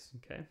 6 days,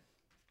 okay?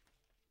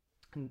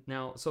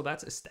 Now, so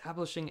that's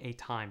establishing a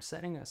time,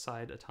 setting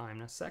aside a time.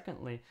 Now,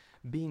 secondly,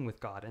 being with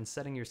God and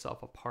setting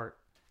yourself apart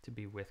to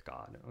be with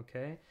God,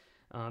 okay?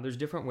 There's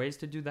different ways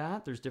to do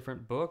that. There's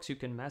different books. You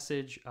can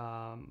message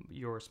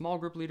your small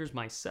group leaders,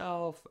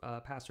 myself,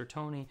 Pastor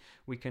Tony.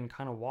 We can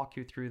kind of walk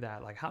you through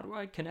that. Like, how do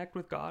I connect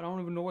with God? I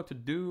don't even know what to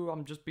do.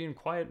 I'm just being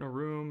quiet in a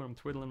room. I'm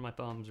twiddling my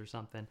thumbs or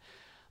something.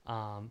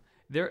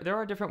 There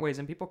are different ways,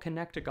 and people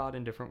connect to God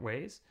in different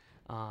ways.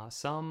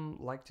 Some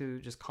like to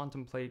just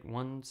contemplate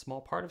one small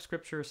part of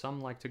Scripture.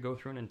 Some like to go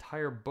through an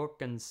entire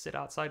book and sit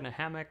outside in a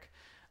hammock,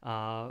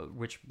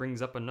 which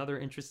brings up another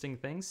interesting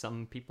thing.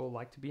 Some people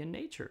like to be in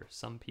nature.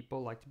 Some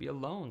people like to be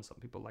alone. Some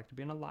people like to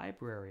be in a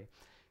library.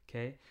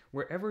 Okay,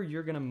 wherever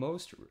you're going to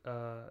most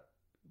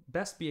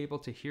best be able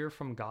to hear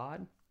from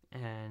God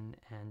and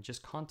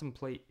just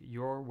contemplate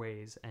your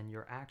ways and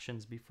your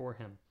actions before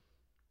Him.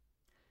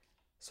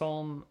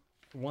 Psalm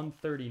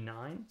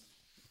 139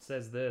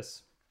 says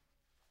this: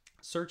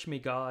 "Search me,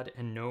 God,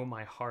 and know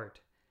my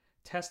heart.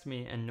 Test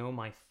me and know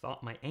my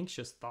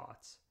anxious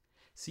thoughts.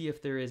 See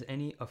if there is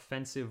any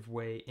offensive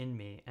way in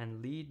me,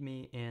 and lead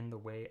me in the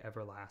way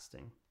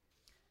everlasting."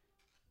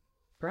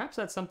 Perhaps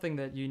that's something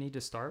that you need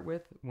to start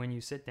with when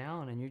you sit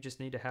down and you just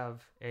need to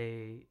have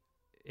a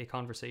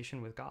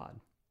conversation with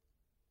God,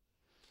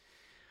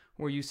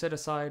 where you set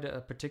aside a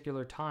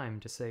particular time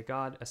to say,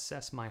 "God,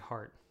 assess my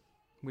heart.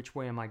 Which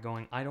way am I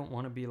going? I don't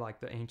want to be like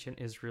the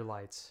ancient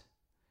Israelites.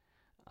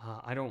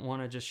 I don't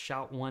want to just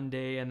shout one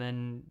day and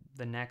then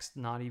the next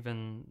not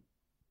even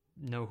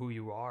know who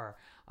you are.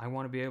 I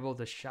want to be able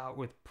to shout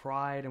with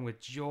pride and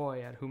with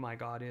joy at who my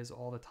God is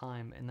all the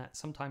time." And that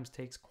sometimes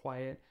takes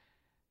quiet,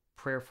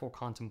 prayerful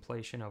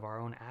contemplation of our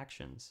own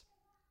actions.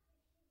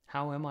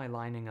 How am I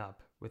lining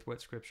up with what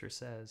Scripture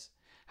says?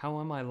 How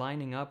am I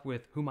lining up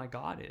with who my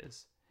God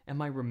is? Am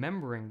I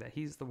remembering that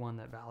He's the one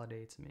that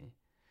validates me?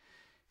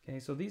 Okay,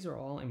 so these are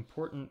all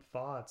important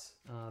thoughts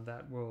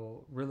that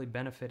will really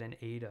benefit and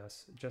aid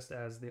us, just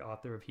as the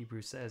author of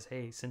Hebrews says,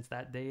 hey, since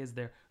that day is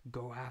there,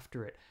 go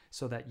after it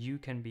so that you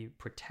can be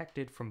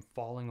protected from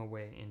falling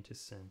away into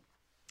sin.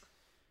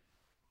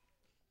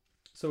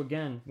 So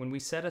again, when we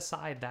set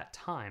aside that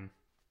time,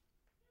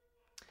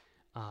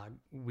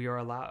 we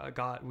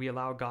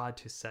allow God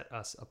to set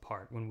us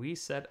apart. When we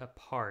set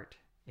apart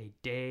a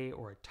day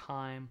or a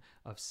time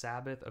of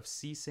Sabbath, of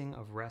ceasing,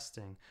 of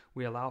resting,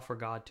 we allow for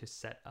God to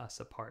set us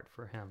apart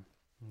for Him.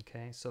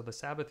 Okay, so the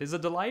Sabbath is a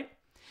delight.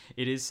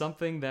 It is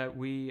something that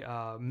we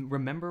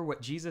remember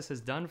what Jesus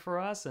has done for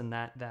us, and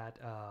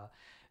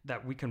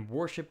that we can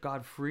worship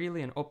God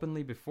freely and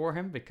openly before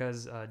Him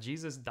because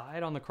Jesus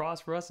died on the cross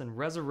for us and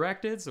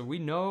resurrected. So we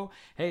know,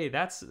 hey,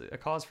 that's a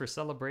cause for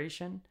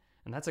celebration,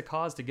 and that's a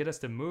cause to get us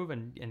to move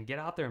and get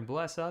out there and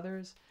bless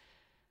others.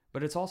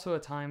 But it's also a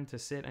time to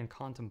sit and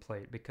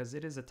contemplate, because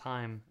it is a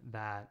time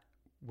that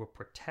will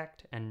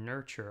protect and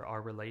nurture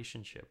our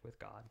relationship with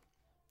God.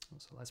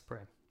 So let's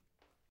pray.